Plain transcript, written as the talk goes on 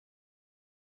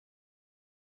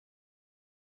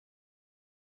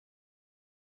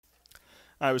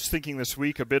I was thinking this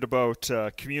week a bit about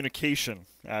communication,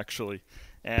 actually,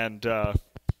 and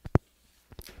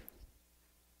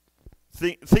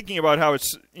thinking about how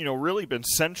it's really been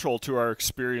central to our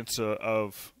experience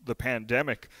of the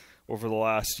pandemic over the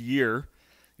last year.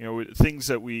 Things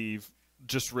that we've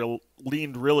just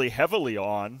leaned really heavily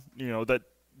on. That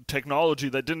technology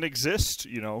that didn't exist.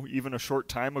 Even a short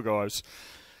time ago. I was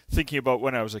thinking about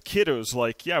when I was a kid. It was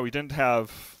like, yeah, we didn't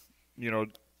have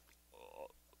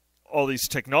all these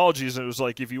technologies, and it was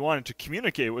like if you wanted to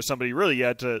communicate with somebody, really you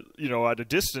had to, at a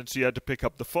distance, you had to pick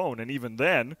up the phone. And even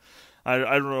then, I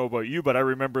don't know about you, but I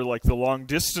remember like the long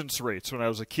distance rates when I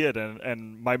was a kid,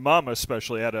 and my mom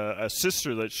especially had a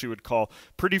sister that she would call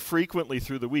pretty frequently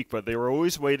through the week, but they were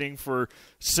always waiting for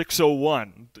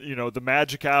 6:01, the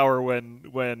magic hour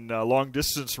when long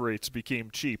distance rates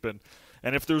became cheap. And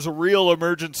if there's a real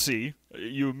emergency,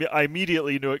 I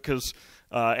immediately knew it because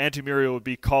Auntie Muriel would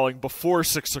be calling before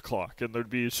 6 o'clock, and there'd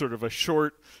be sort of a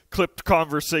short, clipped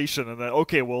conversation, and then,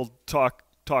 okay, we'll talk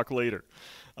later.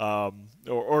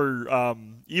 Or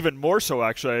even more so,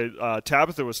 actually,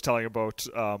 Tabitha was telling about,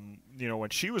 when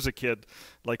she was a kid,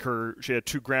 like she had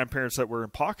two grandparents that were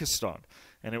in Pakistan,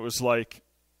 and it was like,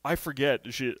 I forget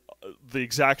the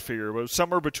exact figure, but it was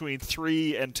somewhere between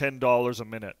 $3 and $10 a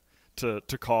minute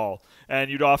to call, and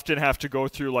you'd often have to go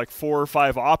through like 4 or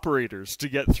 5 operators to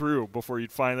get through before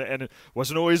you'd find it, and it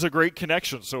wasn't always a great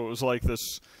connection, so it was like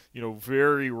this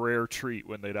very rare treat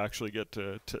when they'd actually get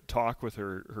to talk with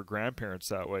her grandparents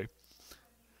that way.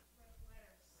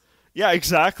 Yeah,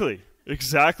 exactly.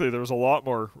 There was a lot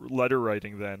more letter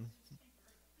writing then.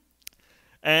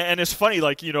 And it's funny,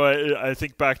 like, I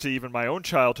think back to even my own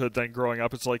childhood then growing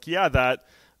up, it's like, yeah, that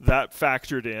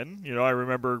factored in. I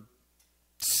remember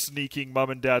sneaking mom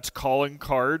and dad's calling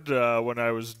card when I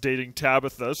was dating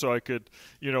Tabitha so I could,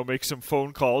 make some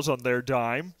phone calls on their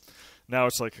dime. Now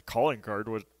it's like a calling card.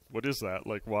 What is that?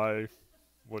 Like, why?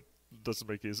 What doesn't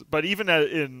make sense? But even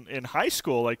in high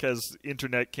school, like as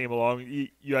internet came along,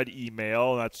 you had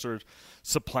email, and that sort of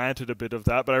supplanted a bit of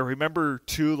that. But I remember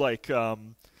too, like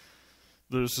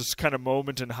there's this kind of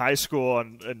moment in high school,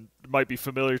 and it might be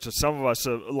familiar to some of us,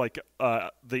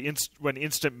 when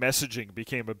instant messaging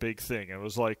became a big thing. It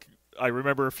was like, I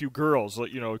remember a few girls,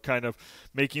 kind of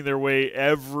making their way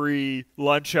every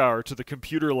lunch hour to the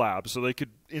computer lab so they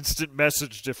could instant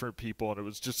message different people, and it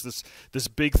was just this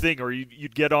big thing. Or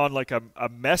you'd get on like a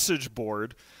message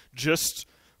board just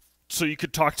so you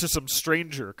could talk to some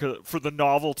stranger for the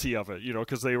novelty of it,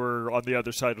 because they were on the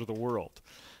other side of the world.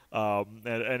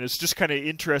 And it's just kind of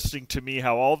interesting to me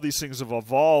how all of these things have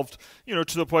evolved,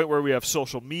 to the point where we have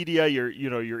social media.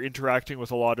 You're interacting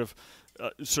with a lot of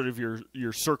sort of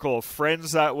your circle of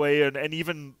friends that way, and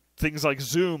even things like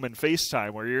Zoom and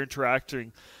FaceTime, where you're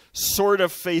interacting sort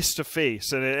of face to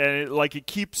face, and it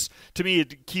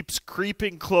keeps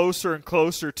creeping closer and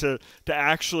closer to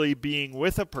actually being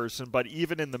with a person. But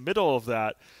even in the middle of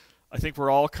that, I think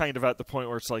we're all kind of at the point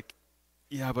where it's like,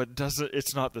 yeah, but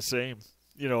it's not the same.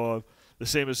 The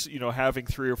same as, having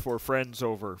 3 or 4 friends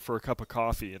over for a cup of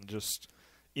coffee and just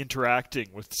interacting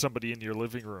with somebody in your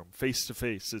living room face to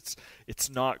face. It's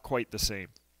not quite the same.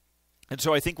 And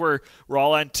so I think we're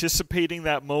all anticipating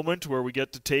that moment where we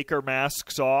get to take our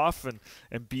masks off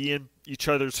and be in each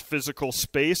other's physical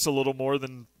space a little more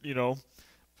than,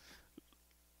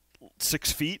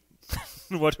 6 feet.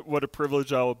 What a privilege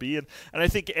that will be. And I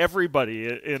think everybody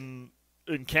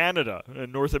in Canada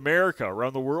and North America,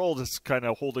 around the world, is kind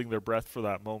of holding their breath for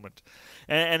that moment.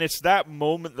 And it's that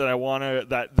moment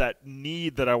that that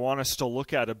need that I want us to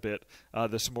look at a bit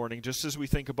this morning, just as we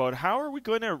think about how are we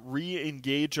going to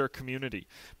re-engage our community,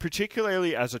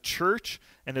 particularly as a church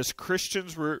and as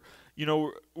Christians. We're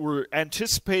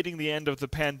anticipating the end of the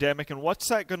pandemic, and what's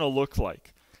that going to look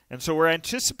like? And so we're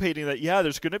anticipating that, yeah,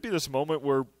 there's going to be this moment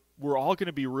where we're all going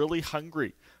to be really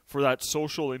hungry for that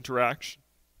social interaction.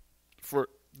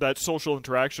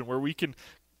 Where we can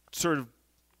sort of,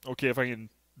 okay, if I can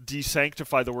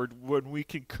desanctify the word, when we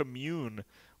can commune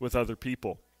with other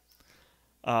people.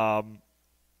 And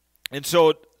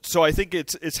so I think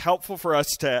it's helpful for us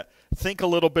to think a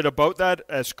little bit about that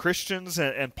as Christians,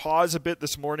 and pause a bit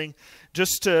this morning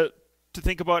just to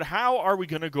think about how are we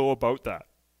going to go about that.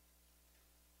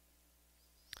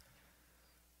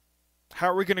 How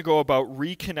are we going to go about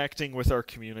reconnecting with our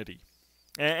community?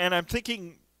 And I'm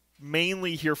thinking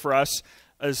mainly here for us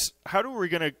as how are we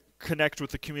going to connect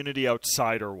with the community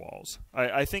outside our walls.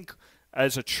 I think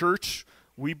as a church,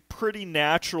 we pretty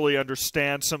naturally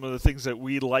understand some of the things that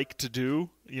we like to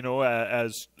do,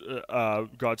 as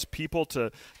God's people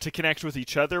to connect with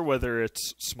each other, whether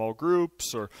it's small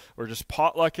groups or just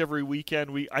potluck every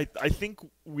weekend. I think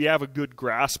we have a good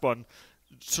grasp on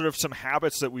sort of some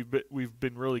habits that we've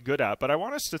been really good at, but I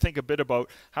want us to think a bit about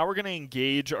how we're going to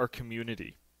engage our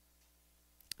community.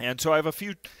 And so I have a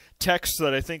few texts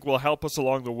that I think will help us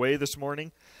along the way this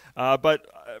morning. But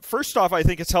first off, I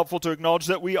think it's helpful to acknowledge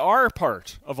that we are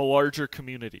part of a larger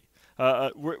community.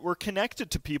 We're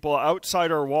connected to people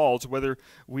outside our walls, whether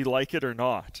we like it or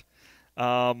not.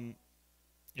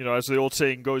 As the old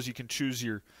saying goes, you can choose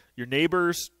your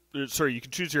neighbors. You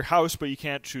can choose your house, but you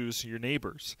can't choose your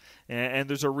neighbors. And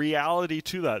there's a reality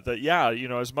to that,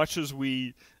 as much as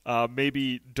we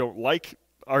maybe don't like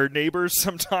our neighbors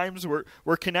sometimes,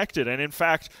 we're connected. And in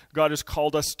fact, God has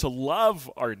called us to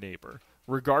love our neighbor,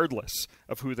 regardless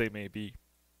of who they may be.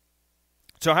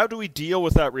 So how do we deal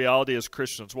with that reality as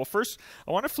Christians? Well, first,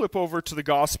 I want to flip over to the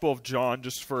Gospel of John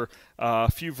just for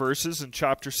a few verses in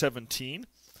chapter 17.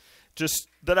 Just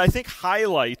that I think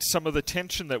highlights some of the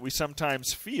tension that we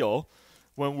sometimes feel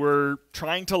when we're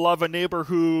trying to love a neighbor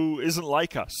who isn't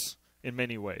like us in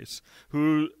many ways,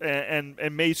 who and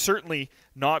may certainly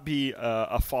not be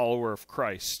a follower of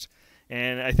Christ.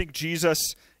 And I think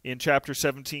Jesus in chapter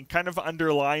 17 kind of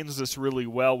underlines this really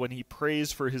well when he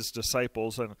prays for his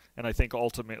disciples and I think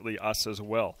ultimately us as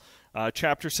well.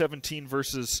 Chapter 17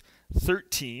 verses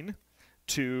 13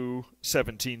 to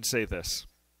 17 say this.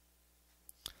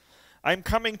 I am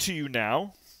coming to you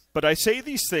now, but I say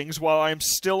these things while I am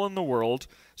still in the world,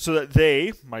 so that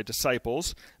they, my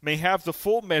disciples, may have the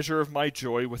full measure of my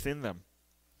joy within them.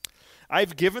 I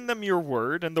have given them your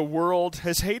word, and the world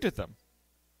has hated them,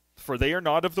 for they are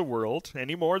not of the world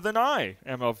any more than I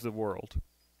am of the world.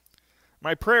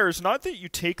 My prayer is not that you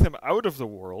take them out of the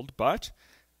world, but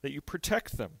that you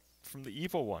protect them from the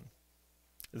evil one.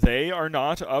 They are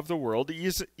not of the world,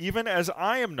 even as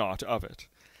I am not of it.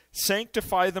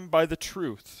 Sanctify them by the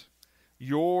truth.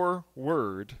 Your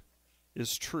word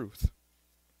is truth.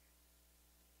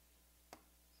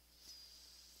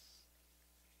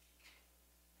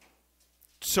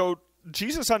 So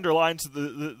Jesus underlines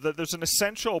that there's an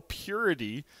essential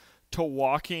purity to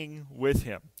walking with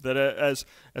him. That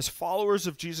as followers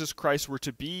of Jesus Christ, we're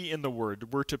to be in the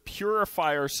word. We're to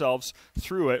purify ourselves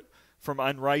through it from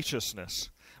unrighteousness.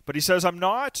 But he says, I'm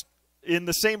not, in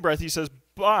the same breath, he says,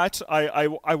 but I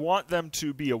want them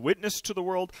to be a witness to the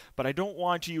world, but I don't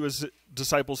want you as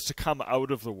disciples to come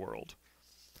out of the world.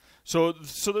 So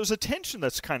there's a tension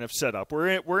that's kind of set up.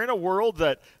 We're in a world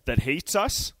that hates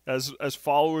us as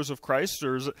followers of Christ,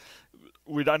 or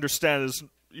we'd understand as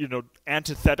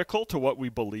antithetical to what we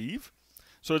believe.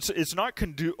 So it's not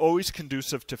always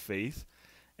conducive to faith,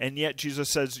 and yet Jesus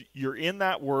says you're in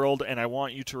that world, and I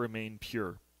want you to remain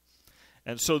pure.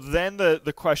 And so then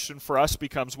the question for us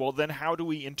becomes, well, then how do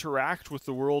we interact with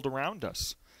the world around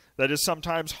us that is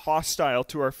sometimes hostile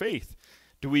to our faith?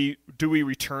 Do we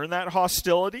return that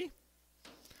hostility?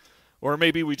 Or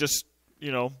maybe we just,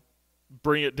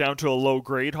 bring it down to a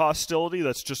low-grade hostility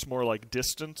that's just more like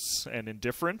distance and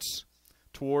indifference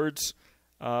towards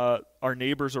our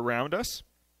neighbors around us?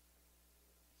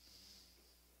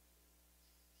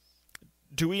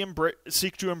 Do we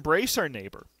seek to embrace our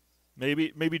neighbor?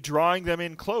 Maybe drawing them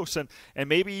in close and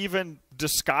maybe even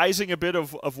disguising a bit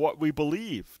of what we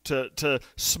believe to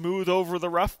smooth over the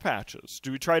rough patches.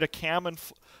 Do we try to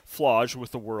camouflage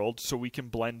with the world so we can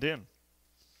blend in?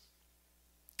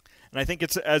 And I think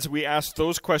it's as we ask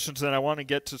those questions that I want to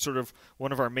get to sort of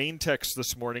one of our main texts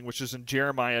this morning, which is in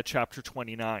Jeremiah chapter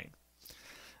 29.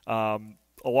 A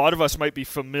lot of us might be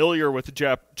familiar with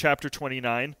chapter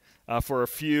 29 for a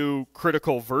few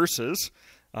critical verses.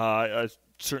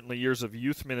 Certainly years of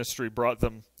youth ministry brought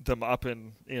them up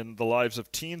in the lives of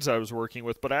teens I was working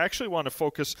with. But I actually want to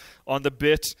focus on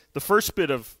the first bit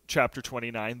of chapter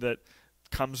 29 that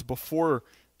comes before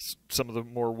some of the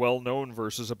more well-known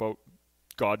verses about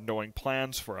God knowing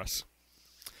plans for us.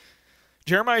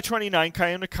 Jeremiah 29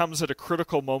 kind of comes at a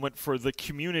critical moment for the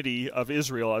community of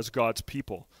Israel as God's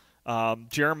people.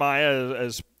 Jeremiah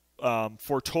has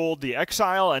foretold the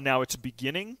exile, and now it's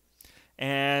beginning.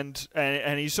 And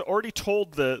he's already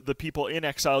told the people in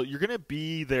exile, you're going to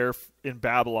be there in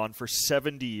Babylon for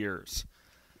 70 years.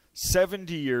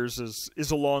 70 years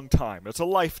is a long time. It's a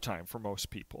lifetime for most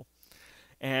people.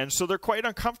 And so they're quite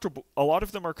uncomfortable. A lot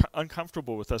of them are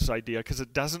uncomfortable with this idea because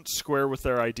it doesn't square with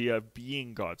their idea of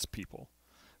being God's people.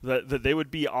 That they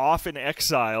would be off in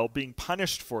exile, being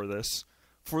punished for this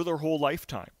for their whole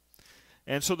lifetime.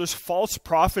 And so there's false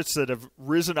prophets that have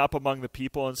risen up among the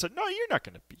people and said, no, you're not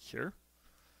going to be here.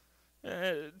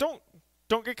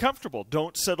 Don't get comfortable.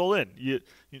 Don't settle in. You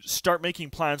start making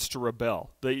plans to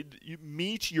rebel. You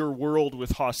meet your world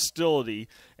with hostility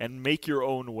and make your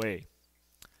own way.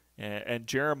 And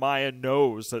Jeremiah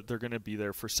knows that they're going to be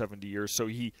there for 70 years. So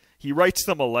he writes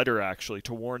them a letter, actually,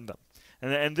 to warn them.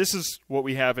 And this is what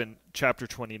we have in chapter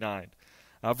 29.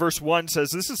 Verse 1 says,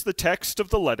 "This is the text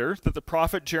of the letter that the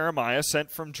prophet Jeremiah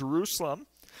sent from Jerusalem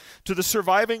to the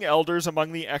surviving elders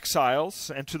among the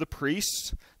exiles, and to the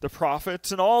priests, the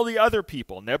prophets, and all the other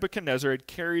people Nebuchadnezzar had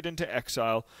carried into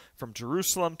exile from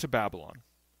Jerusalem to Babylon."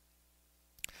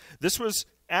 This was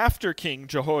after King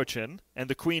Jehoiachin and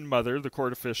the queen mother, the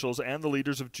court officials, and the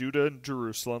leaders of Judah and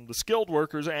Jerusalem, the skilled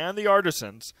workers, and the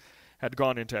artisans had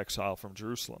gone into exile from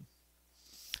Jerusalem.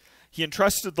 He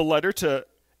entrusted the letter to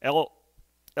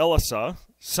Elisha,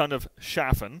 son of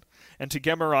Shaphan, and to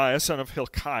Gemariah, son of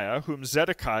Hilkiah, whom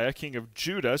Zedekiah, king of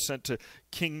Judah, sent to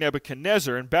King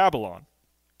Nebuchadnezzar in Babylon.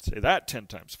 Say that 10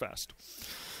 times fast.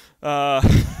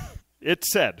 It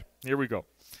said, here we go.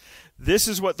 "This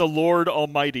is what the Lord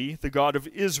Almighty, the God of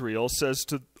Israel, says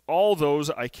to all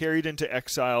those I carried into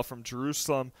exile from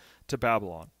Jerusalem to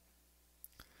Babylon.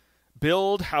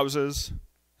 Build houses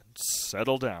and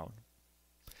settle down.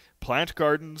 Plant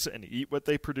gardens and eat what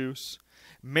they produce.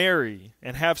 Marry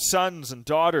and have sons and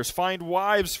daughters. Find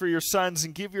wives for your sons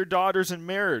and give your daughters in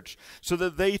marriage, so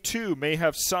that they too may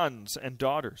have sons and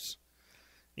daughters.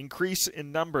 Increase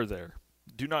in number there.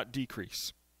 Do not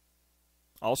decrease.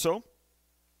 Also,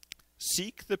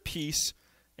 seek the peace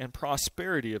and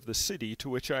prosperity of the city to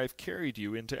which I have carried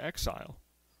you into exile.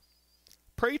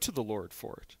 Pray to the Lord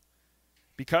for it,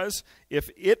 because if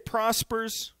it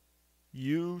prospers,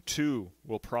 you too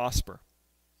will prosper.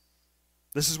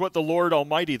 This is what the Lord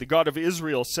Almighty, the God of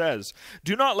Israel, says.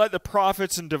 Do not let the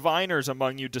prophets and diviners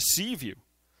among you deceive you.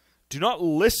 Do not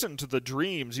listen to the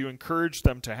dreams you encourage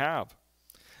them to have.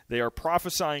 They are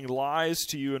prophesying lies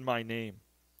to you in my name.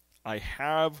 I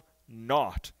have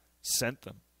not sent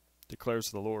them, declares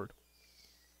the Lord."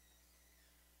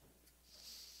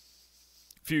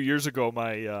 A few years ago,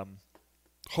 my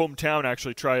hometown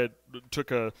actually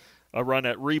took a run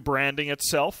at rebranding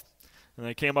itself, and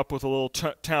they came up with a little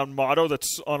town motto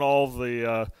that's on all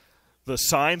the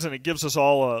signs, and it gives us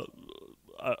all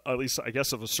at least I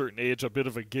guess of a certain age, a bit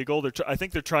of a giggle. I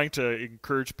think they're trying to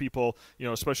encourage people,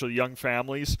 especially young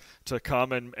families, to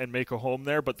come and make a home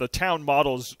there. But the town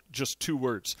motto is just 2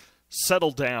 words: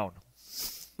 settle down.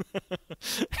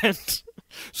 And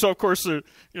so, of course,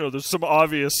 there's some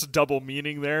obvious double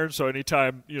meaning there. So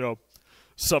anytime,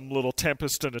 some little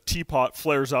tempest in a teapot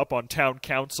flares up on town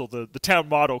council, the town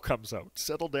motto comes out: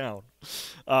 settle down.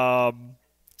 But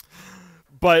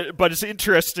it's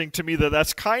interesting to me that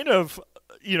that's kind of,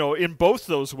 in both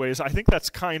those ways, I think that's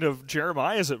kind of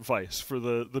Jeremiah's advice for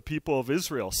the people of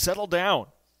Israel. Settle down.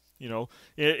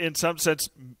 In some sense,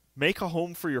 make a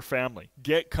home for your family.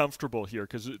 Get comfortable here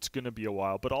because it's going to be a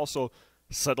while, but also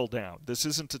settle down. This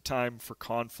isn't a time for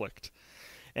conflict.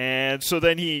 And so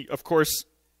then he, of course,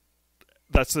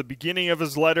 that's the beginning of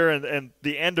his letter, and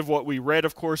the end of what we read,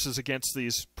 of course, is against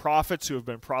these prophets who have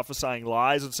been prophesying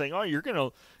lies and saying, "Oh,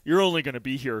 you're only going to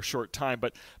be here a short time."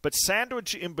 But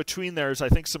sandwiched in between there is, I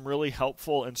think, some really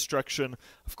helpful instruction,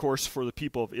 of course, for the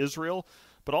people of Israel,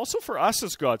 but also for us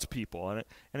as God's people.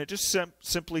 And it just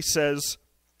simply says,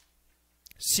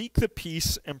 "Seek the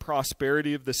peace and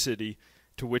prosperity of the city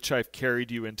to which I've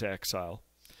carried you into exile.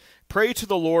 Pray to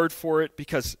the Lord for it,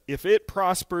 because if it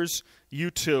prospers, you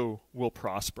too will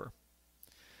prosper."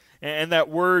 And that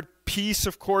word peace,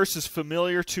 of course, is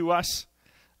familiar to us.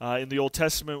 In the Old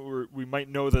Testament, we might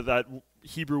know that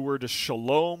Hebrew word is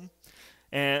shalom.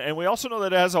 And we also know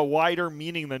that it has a wider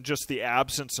meaning than just the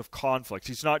absence of conflict.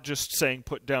 He's not just saying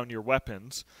put down your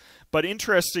weapons. But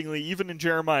interestingly, even in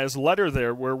Jeremiah's letter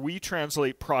there, where we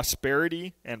translate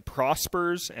prosperity and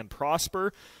prospers and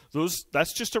prosper,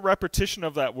 that's just a repetition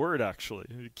of that word, actually.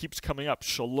 It keeps coming up.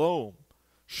 Shalom,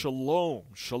 shalom,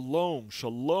 shalom,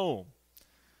 shalom.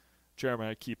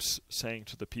 Jeremiah keeps saying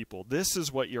to the people, this is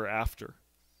what you're after.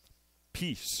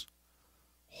 Peace,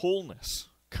 wholeness,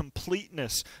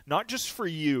 completeness, not just for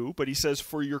you, but he says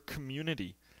for your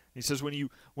community. He says when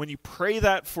you pray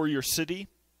that for your city,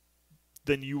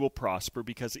 then you will prosper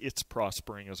because it's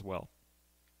prospering as well.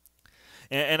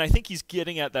 And I think he's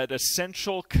getting at that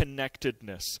essential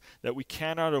connectedness that we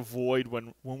cannot avoid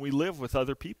when we live with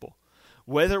other people,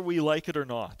 whether we like it or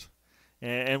not.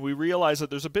 And we realize that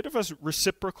there's a bit of a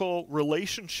reciprocal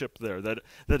relationship there, that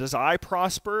as I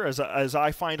prosper, as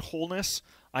I find wholeness,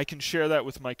 I can share that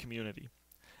with my community.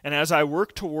 And as I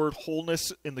work toward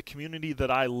wholeness in the community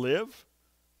that I live,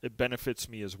 it benefits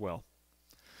me as well.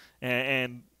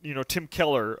 And Tim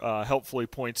Keller helpfully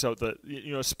points out that,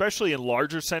 especially in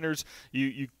larger centers,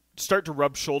 you start to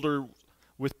rub shoulder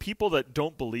with people that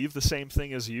don't believe the same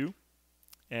thing as you.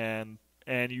 And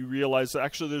and you realize that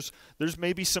actually there's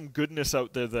maybe some goodness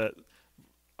out there that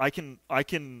I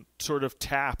can sort of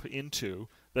tap into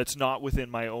that's not within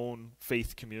my own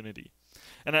faith community.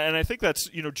 And I think that's,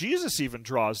 Jesus even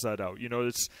draws that out.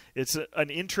 It's an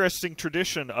interesting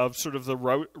tradition of sort of the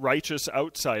righteous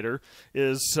outsider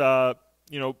is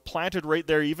planted right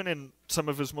there, even in some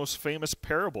of his most famous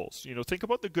parables. Think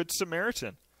about the Good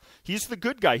Samaritan. He's the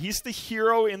good guy. He's the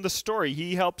hero in the story.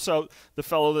 He helps out the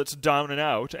fellow that's down and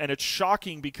out, and it's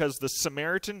shocking because the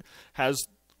Samaritan has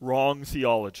wrong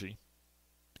theology.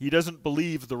 He doesn't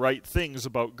believe the right things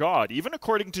about God, even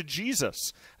according to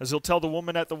Jesus, as he'll tell the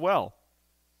woman at the well.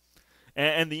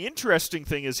 And the interesting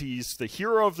thing is he's the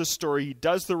hero of the story. He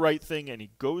does the right thing, and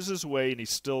he goes his way, and he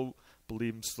still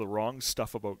believes the wrong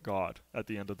stuff about God at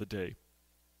the end of the day.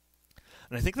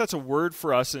 And I think that's a word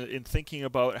for us in thinking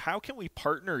about how can we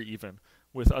partner even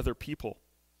with other people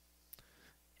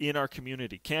in our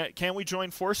community. Can we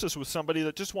join forces with somebody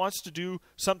that just wants to do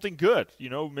something good?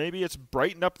 Maybe it's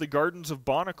brighten up the gardens of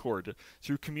Bonaccord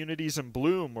through Communities in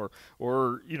Bloom,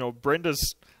 or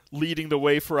Brenda's leading the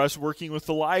way for us working with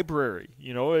the library.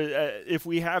 If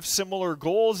we have similar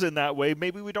goals in that way,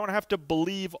 maybe we don't have to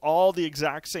believe all the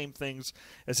exact same things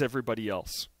as everybody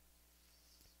else.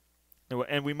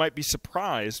 And we might be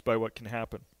surprised by what can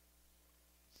happen.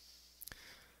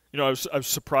 I was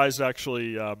surprised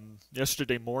actually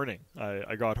yesterday morning.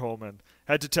 I got home and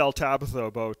had to tell Tabitha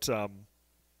about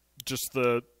just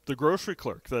the grocery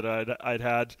clerk that I'd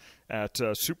had at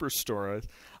Superstore.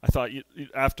 I thought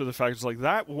after the fact, it's like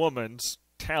that woman's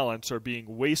talents are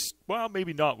being wasted. Well,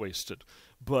 maybe not wasted,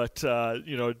 but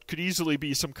it could easily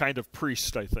be some kind of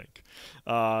priest, I think.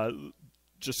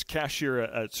 Just cashier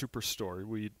at Superstore.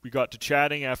 We got to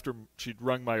chatting after she'd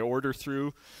rung my order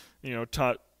through,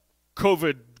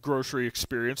 COVID grocery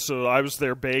experience. So I was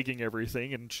there bagging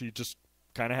everything, and she just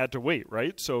kind of had to wait,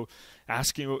 right? So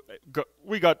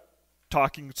we got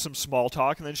talking some small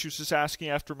talk, and then she was just asking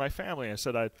after my family. I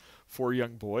said I had 4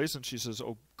 young boys, and she says,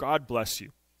 "Oh, God bless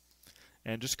you."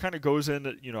 And just kind of goes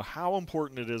into, how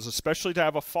important it is, especially to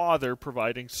have a father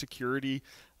providing security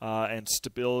and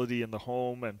stability in the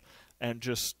home, and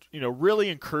just, really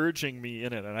encouraging me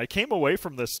in it. And I came away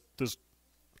from this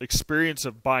experience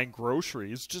of buying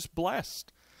groceries just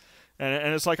blessed.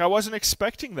 And it's like I wasn't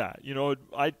expecting that.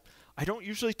 I don't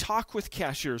usually talk with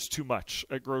cashiers too much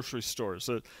at grocery stores.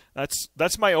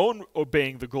 That's my own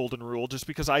obeying the golden rule, just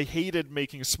because I hated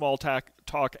making small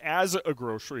talk as a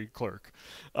grocery clerk.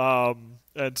 And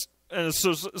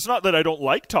so it's not that I don't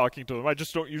like talking to them. I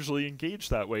just don't usually engage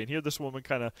that way. And here this woman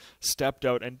kind of stepped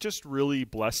out and just really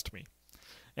blessed me.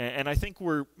 And I think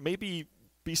we're maybe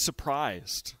be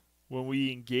surprised when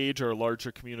we engage our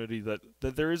larger community that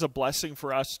there is a blessing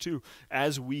for us too,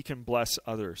 as we can bless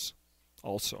others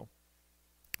also.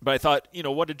 But I thought,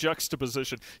 what a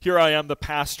juxtaposition. Here I am, the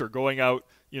pastor, going out,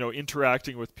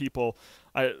 interacting with people.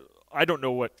 I don't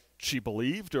know what she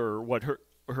believed or what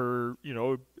her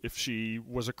if she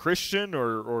was a Christian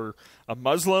or a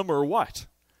Muslim or what.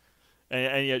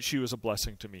 And yet she was a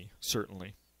blessing to me,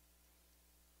 certainly.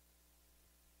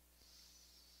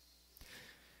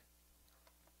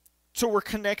 So we're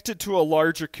connected to a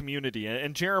larger community,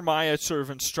 and Jeremiah sort of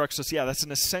instructs us, that's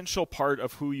an essential part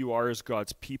of who you are as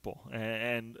God's people,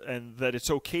 and that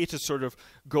it's okay to sort of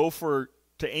to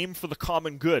aim for the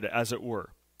common good, as it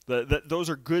were. That those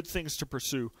are good things to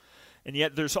pursue, and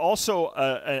yet there's also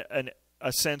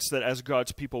a sense that as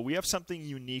God's people, we have something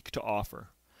unique to offer.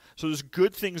 So there's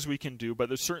good things we can do, but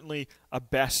there's certainly a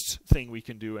best thing we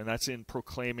can do, and that's in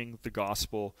proclaiming the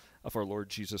gospel of our Lord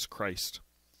Jesus Christ.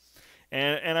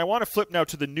 And I want to flip now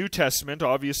to the New Testament.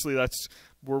 Obviously, that's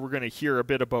where we're going to hear a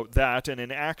bit about that. And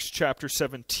in Acts chapter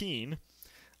 17,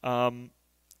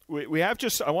 we have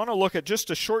I want to look at just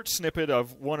a short snippet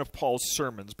of one of Paul's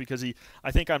sermons, because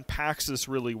I think, unpacks this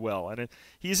really well. And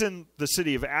he's in the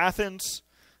city of Athens.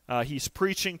 He's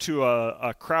preaching to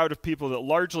a crowd of people that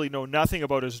largely know nothing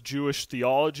about his Jewish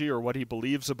theology or what he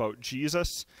believes about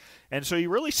Jesus. And so he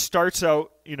really starts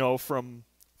out, from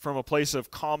a place of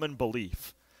common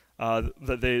belief.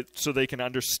 So they can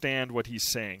understand what he's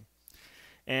saying.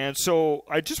 And so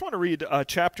I just want to read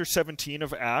chapter 17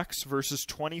 of Acts, verses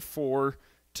 24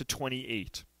 to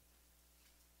 28.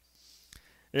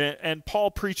 And Paul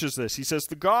preaches this. He says,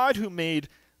 "The God who made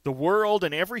the world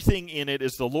and everything in it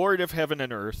is the Lord of heaven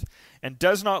and earth, and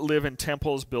does not live in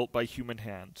temples built by human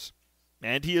hands.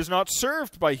 And he is not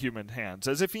served by human hands,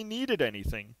 as if he needed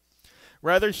anything.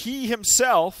 Rather, he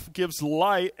himself gives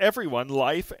everyone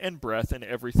life and breath and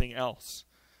everything else."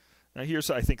 Now here's,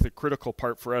 I think, the critical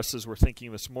part for us as we're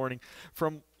thinking this morning.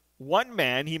 "From one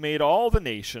man he made all the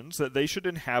nations, that they should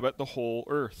inhabit the whole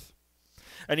earth.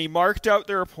 And he marked out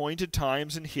their appointed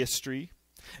times in history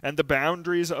and the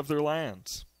boundaries of their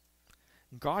lands.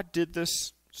 And God did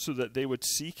this so that they would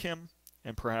seek him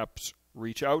and perhaps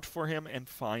reach out for him and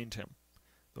find him,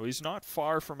 though he's not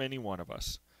far from any one of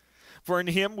us. For in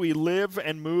him we live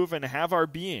and move and have our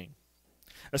being.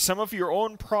 As some of your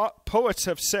own poets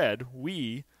have said,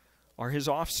 we are his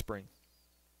offspring.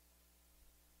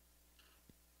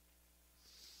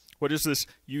 What is this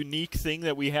unique thing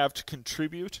that we have to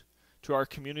contribute to our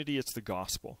community? It's the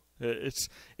gospel.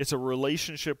 It's a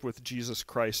relationship with Jesus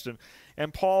Christ.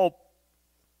 And Paul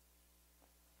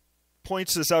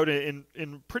points this out in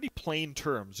pretty plain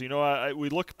terms. You know, we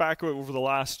look back over the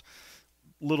last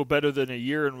little better than a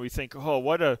year and we think, oh,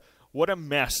 what a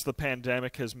mess the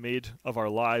pandemic has made of our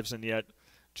lives. And yet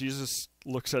Jesus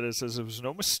looks at it and says it was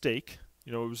no mistake.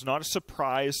 You know, it was not a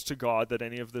surprise to God that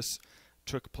any of this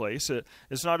took place.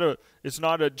 It's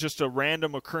not just a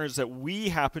random occurrence that we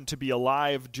happen to be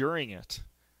alive during it.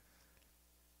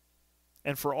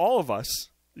 And for all of us,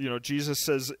 you know, Jesus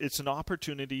says it's an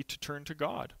opportunity to turn to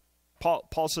God.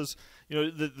 Paul says, you know,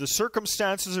 the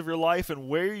circumstances of your life and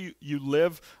where you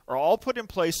live are all put in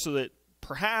place so that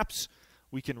perhaps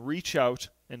we can reach out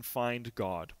and find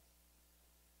God.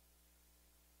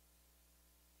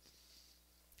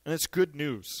 And it's good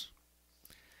news.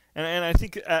 And I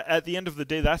think at the end of the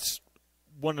day, that's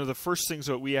one of the first things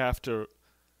that we have to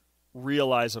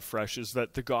realize afresh is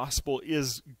that the gospel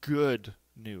is good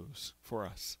news for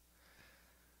us.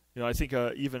 You know, I think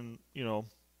even, you know,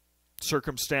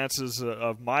 circumstances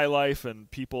of my life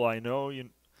and people I know,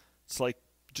 it's like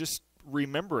just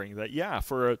remembering that, yeah,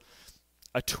 for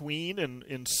a tween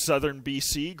in southern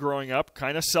BC growing up,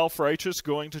 kind of self-righteous,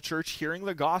 going to church, hearing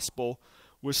the gospel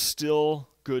was still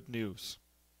good news.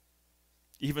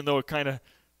 Even though it kind of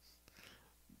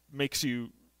makes you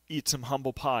eat some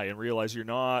humble pie and realize you're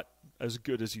not as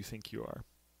good as you think you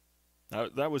are.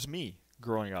 That was me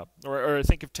growing up. Or I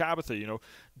think of Tabitha, you know,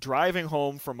 driving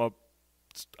home from a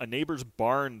neighbor's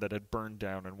barn that had burned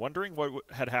down and wondering what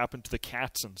had happened to the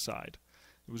cats inside.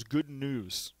 It was good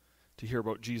news to hear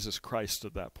about Jesus Christ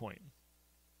at that point.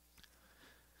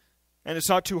 And it's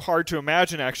not too hard to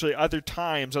imagine, actually, other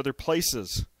times, other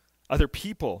places, other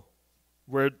people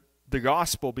where the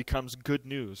gospel becomes good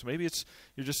news. Maybe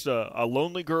you're just a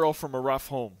lonely girl from a rough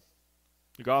home.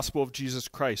 The gospel of Jesus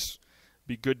Christ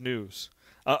be good news.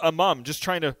 A mom just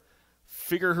trying to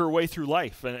figure her way through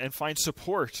life and find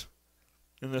support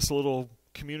in this little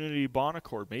community Bon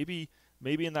Accord. Maybe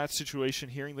in that situation,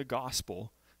 hearing the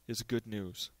gospel is good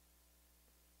news.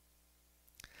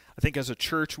 I think as a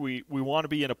church, we want to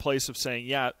be in a place of saying,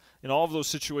 yeah, in all of those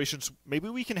situations, maybe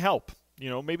we can help. You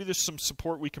know, maybe there's some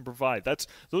support we can provide.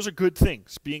 Those are good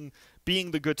things, being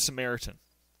the good Samaritan.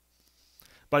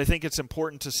 But I think it's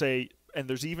important to say, and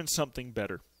there's even something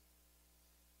better.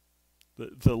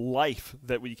 The life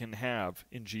that we can have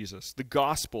in Jesus. The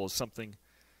gospel is something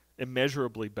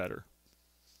immeasurably better.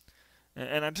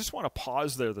 And I just want to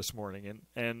pause there this morning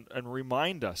and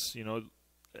remind us, you know,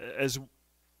 as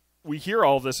we hear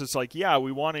all this, it's like, yeah,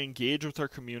 we want to engage with our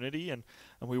community and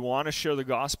we want to share the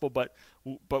gospel, but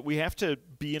we have to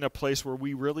be in a place where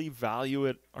we really value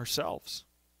it ourselves.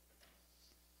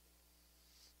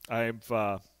 I've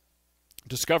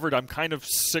discovered I'm kind of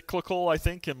cyclical, I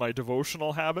think, in my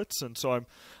devotional habits, and so I'm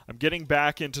getting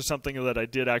back into something that I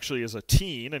did actually as a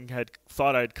teen and had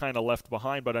thought I'd kind of left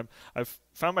behind, but I've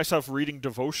found myself reading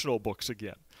devotional books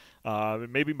again.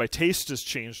 Maybe my taste has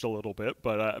changed a little bit,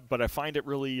 but I find it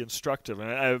really instructive.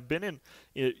 And I've been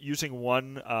using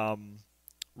one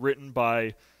written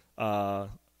by an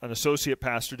associate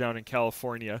pastor down in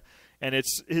California, and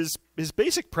it's his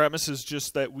basic premise is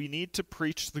just that we need to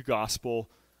preach the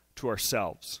gospel to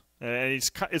ourselves. And it's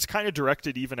kind of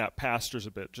directed even at pastors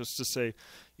a bit, just to say,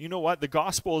 you know what, the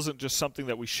gospel isn't just something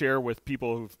that we share with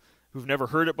people who've never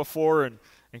heard it before and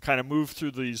kind of move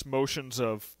through these motions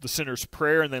of the sinner's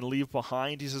prayer and then leave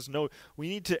behind. He says, no, we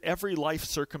need to, every life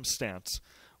circumstance,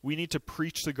 we need to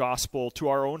preach the gospel to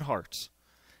our own hearts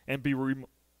and be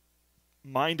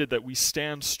reminded that we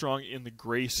stand strong in the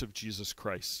grace of Jesus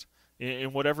Christ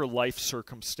in whatever life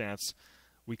circumstance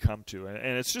we come to.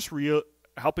 And it's just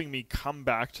helping me come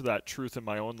back to that truth in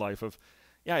my own life of,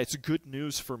 yeah, it's good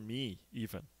news for me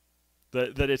even.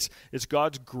 That it's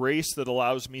God's grace that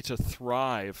allows me to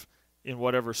thrive in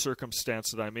whatever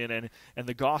circumstance that I'm in. And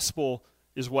the gospel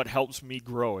is what helps me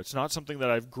grow. It's not something that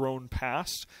I've grown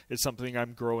past. It's something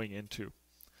I'm growing into.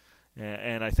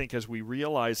 And I think as we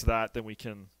realize that, then we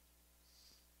can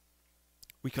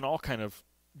all kind of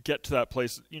get to that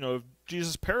place, you know, of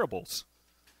Jesus' parables.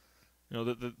 You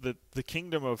know, the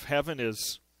kingdom of heaven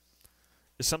is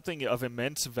is something of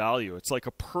immense value. It's like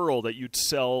a pearl that you'd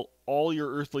sell all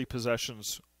your earthly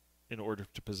possessions in order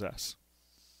to possess.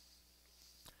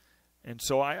 And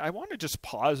so I want to just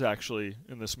pause actually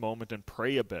in this moment and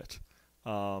pray a bit,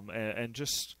 and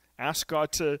just ask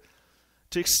God to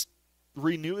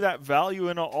renew that value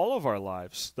in all of our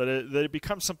lives, that it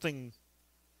becomes something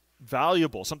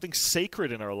valuable, something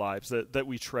sacred in our lives that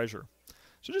we treasure.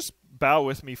 So just bow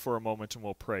with me for a moment and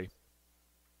we'll pray.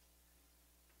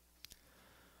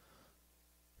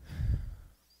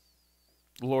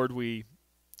 Lord, we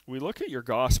look at your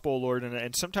gospel, Lord,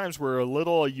 and sometimes we're a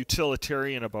little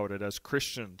utilitarian about it as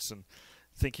Christians and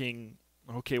thinking,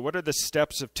 okay, what are the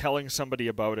steps of telling somebody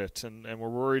about it? And we're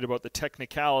worried about the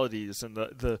technicalities and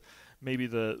maybe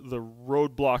the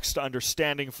roadblocks to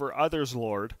understanding for others,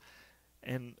 Lord.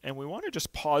 And we want to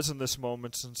just pause in this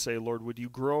moment and say, Lord, would you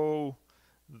grow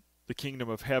the kingdom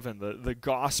of heaven, the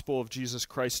gospel of Jesus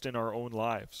Christ in our own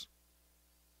lives?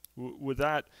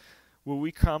 Will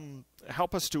we come,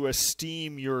 help us to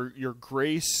esteem your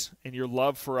grace and your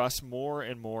love for us more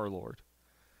and more, Lord?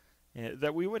 And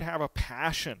that we would have a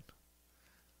passion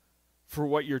for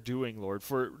what you're doing, Lord,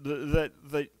 for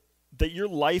that your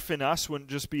life in us wouldn't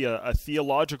just be a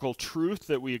theological truth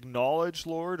that we acknowledge,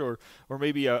 Lord, or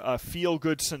maybe a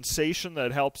feel-good sensation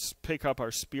that helps pick up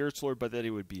our spirits, Lord, but that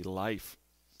it would be life.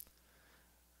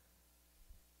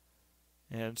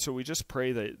 And so we just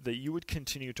pray that you would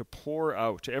continue to pour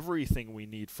out everything we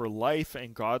need for life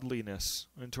and godliness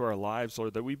into our lives,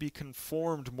 Lord, that we be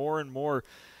conformed more and more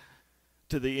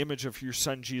to the image of your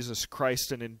Son, Jesus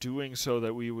Christ, and in doing so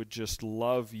that we would just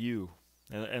love you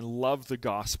and love the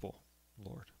gospel,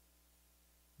 Lord.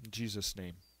 In Jesus'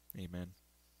 name, amen.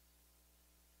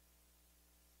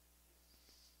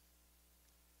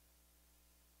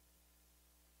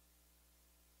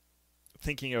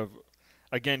 Thinking of,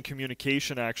 again,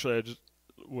 communication, actually, I just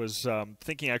was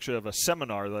thinking actually of a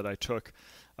seminar that I took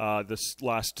this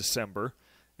last December,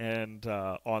 and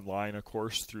online, of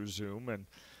course, through Zoom,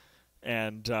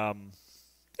 and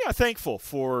thankful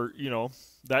for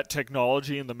that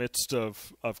technology in the midst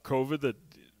of COVID, that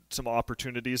some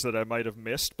opportunities that I might have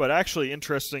missed. But actually,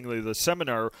 interestingly, the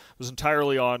seminar was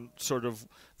entirely on sort of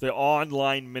the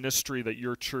online ministry that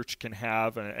your church can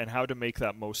have and how to make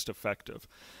that most effective.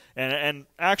 And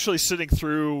actually sitting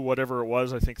through whatever it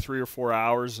was, I think 3 or 4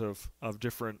 hours of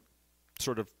different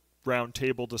sort of round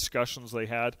table discussions they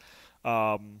had,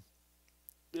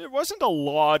 there wasn't a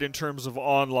lot in terms of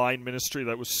online ministry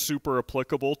that was super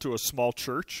applicable to a small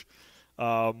church.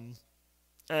 And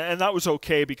that was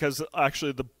okay, because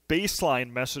actually the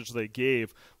baseline message they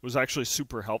gave was actually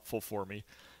super helpful for me.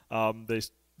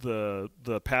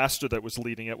 The pastor that was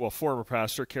leading it, former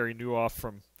pastor, Kerry Newhoff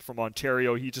from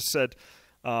Ontario, he just said,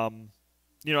 at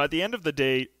the end of the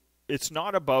day, it's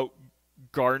not about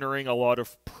garnering a lot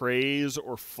of praise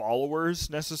or followers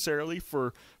necessarily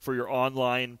for your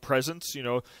online presence.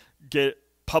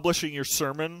 Publishing your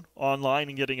sermon online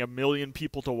and getting 1 million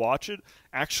people to watch it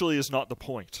actually is not the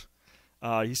point.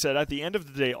 He said, at the end of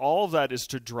the day, all of that is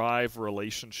to drive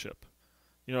relationship.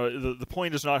 The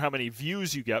point is not how many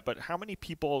views you get, but how many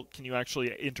people can you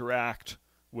actually interact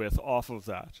with off of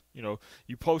that.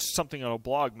 You post something on a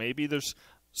blog, maybe there's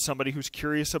somebody who's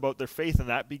curious about their faith, and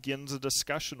that begins a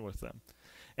discussion with them.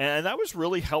 And that was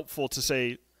really helpful to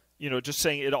say, just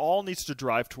saying it all needs to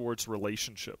drive towards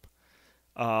relationship.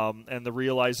 And the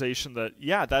realization that,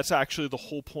 that's actually the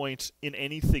whole point in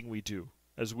anything we do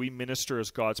as we minister as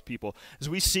God's people, as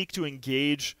we seek to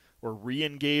engage or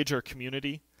re-engage our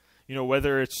community,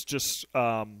 whether it's just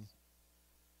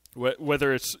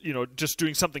just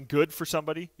doing something good for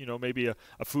somebody, maybe a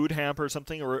food hamper or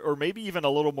something, or maybe even a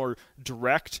little more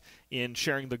direct in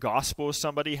sharing the gospel with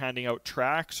somebody, handing out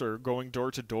tracts or going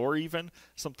door to door even,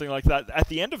 something like that. At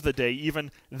the end of the day,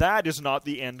 even that is not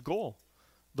the end goal.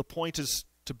 The point is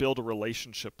to build a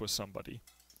relationship with somebody.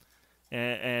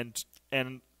 And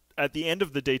at the end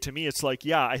of the day, to me, it's like,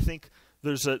 I think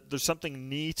there's something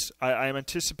neat. I'm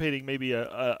anticipating maybe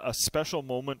a special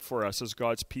moment for us as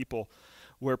God's people,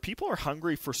 where people are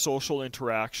hungry for social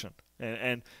interaction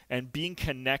and being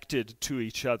connected to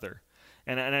each other.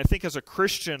 And I think as a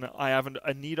Christian, I have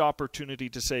a neat opportunity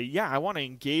to say, I want to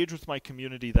engage with my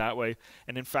community that way.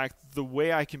 And in fact, the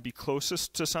way I can be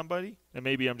closest to somebody, and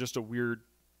maybe I'm just a weird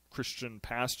Christian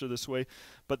pastor this way,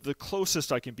 but the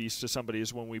closest I can be to somebody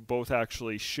is when we both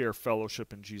actually share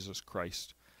fellowship in Jesus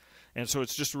Christ. And so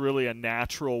it's just really a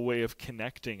natural way of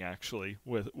connecting actually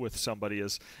with somebody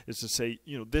is to say,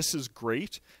 this is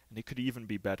great, and it could even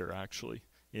be better actually,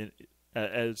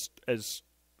 as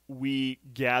we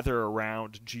gather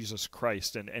around Jesus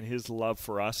Christ and his love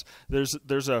for us,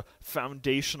 there's a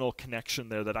foundational connection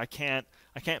there that I can't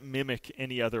mimic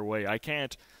any other way. I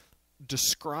can't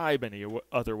describe any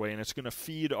other way, and it's going to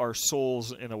feed our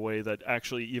souls in a way that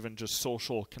actually even just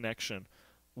social connection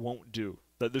won't do.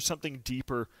 That there's something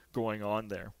deeper going on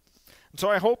there. And so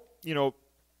I hope,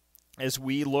 as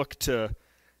we look to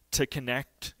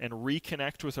connect and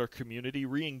reconnect with our community,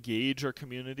 re-engage our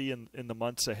community in the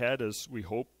months ahead, as we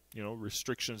hope,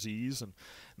 restrictions ease and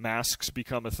masks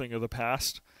become a thing of the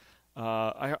past.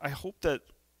 I hope that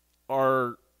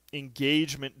our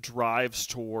engagement drives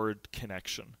toward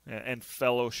connection and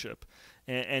fellowship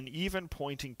and even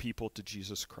pointing people to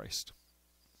Jesus Christ.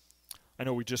 I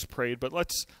know we just prayed, but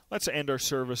let's end our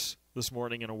service this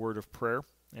morning in a word of prayer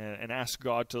and ask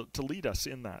God to lead us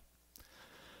in that.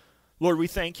 Lord, we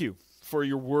thank you for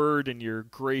your word and your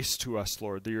grace to us,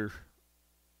 Lord,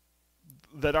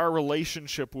 that our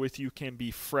relationship with you can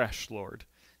be fresh, Lord.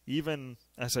 Even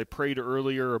as I prayed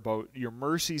earlier about your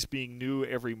mercies being new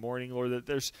every morning, Lord,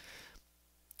 that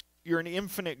you're an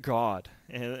infinite God,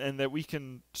 and that we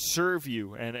can serve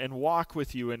you and walk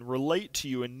with you and relate to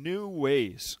you in new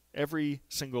ways every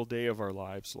single day of our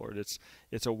lives, Lord.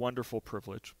 It's a wonderful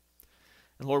privilege.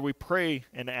 And Lord, we pray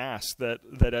and ask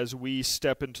that as we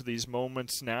step into these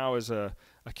moments now as a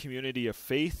community of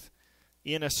faith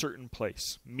in a certain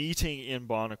place, meeting in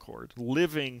Bon Accord,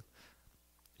 living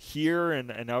here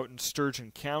and out in Sturgeon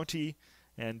County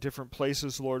and different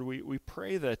places, Lord, we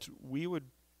pray that we would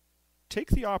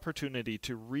take the opportunity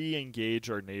to re-engage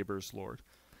our neighbors, Lord.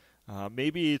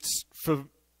 Maybe it's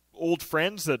old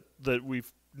friends that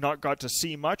we've not got to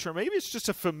see much, or maybe it's just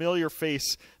a familiar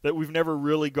face that we've never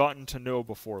really gotten to know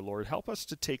before, Lord. Help us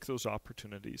to take those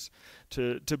opportunities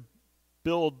to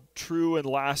build true and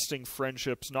lasting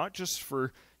friendships, not just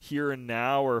for here and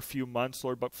now or a few months,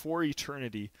 Lord, but for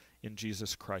eternity in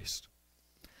Jesus Christ.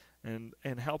 And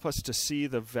help us to see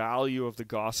the value of the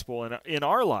gospel in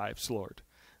our lives, Lord,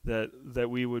 that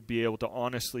we would be able to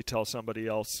honestly tell somebody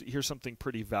else, here's something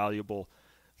pretty valuable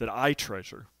that I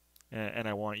treasure, and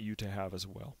I want you to have as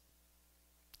well.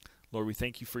 Lord, we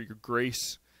thank you for your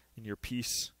grace and your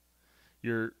peace,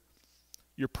 your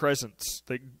presence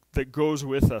that goes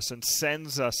with us and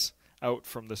sends us out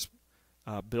from this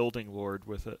building, Lord,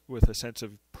 with a sense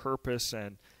of purpose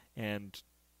and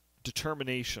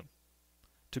determination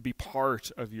to be part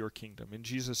of your kingdom. In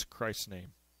Jesus Christ's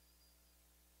name.